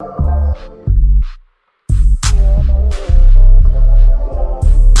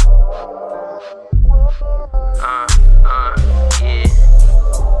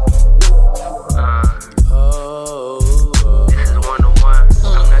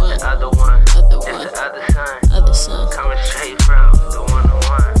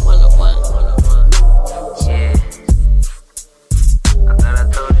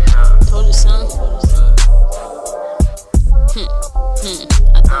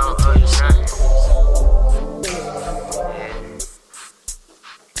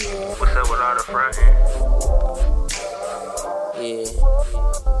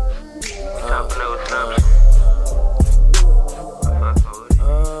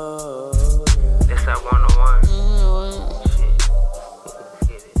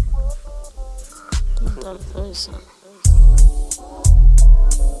lesson.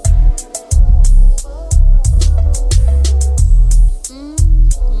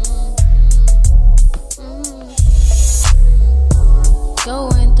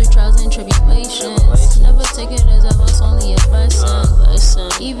 Going through trials and tribulations, never take it as a loss, only a lesson.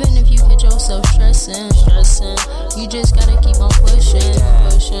 Even if you catch yourself stressing, you just gotta keep on pushing.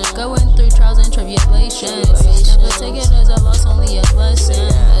 Going through trials and tribulations, never take it as a loss, only a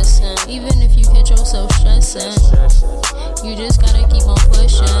lesson. Even if you catch yourself stressing, you just gotta keep on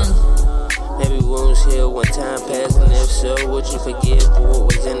pushing. Maybe wounds heal when time passes, and if so, would you forgive for what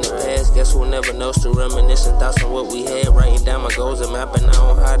was in the past? Guess we'll never know, still reminiscing thoughts on what we had. Writing down my goals and mapping out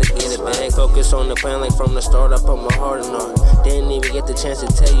on how to get it back. Focus on the plan like from the start, I put my heart in art. Didn't even get the chance to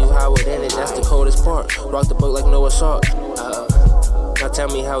tell you how it ended, that's the coldest part. Rock the boat like Noah's Ark. Now tell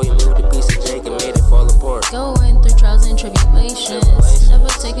me how he moved a piece of Jake and made it fall apart. Going through trials and tribulations, never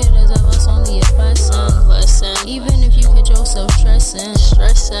take it as a loss, only a lesson. Even if you catch yourself stressing,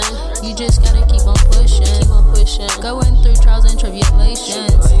 you just gotta keep on pushing. Going through trials and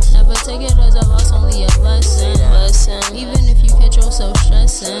tribulations, never take it as a loss, only a lesson. Even if you catch yourself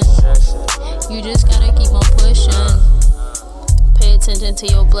stressing, you just gotta keep on pushing. Pay attention to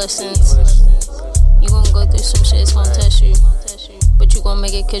your blessings. You gon' go through some shit, it's gon' test you, but you gon'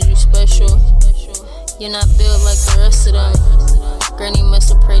 make it cause you special. You're not built like the rest of them. Granny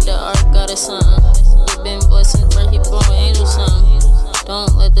must've prayed the ark got us something. You been blessed for he blowing angels something.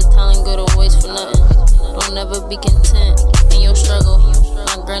 Don't let the talent go to waste for nothing. Don't never be content in your struggle.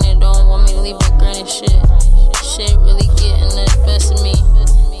 My granny don't want me to leave my granny shit. Shit really getting the best of me.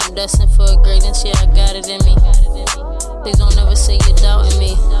 I'm destined for greatness, yeah, I got it in me. Please don't never say you're doubting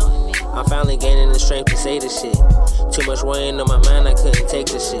me. I'm finally gaining the strength to say this shit. Too much weighing on my mind, I couldn't take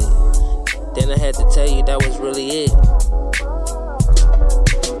this shit. Then I had to tell you that was really it.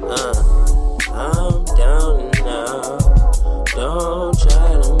 I'm down now. Don't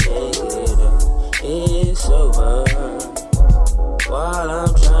try to make it up. It's over while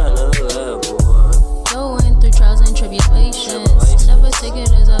I'm trying to level up. Going through trials and tribulations, never take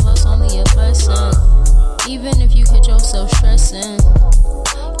it as a loss, only a lesson. Even if you catch yourself stressing,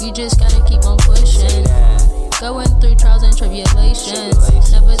 you just gotta keep on pushing. Going through trials and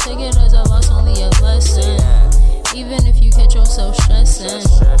tribulations, never take it as a loss, only a lesson. Even if you catch yourself stressing,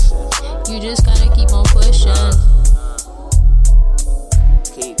 you just gotta keep on pushing.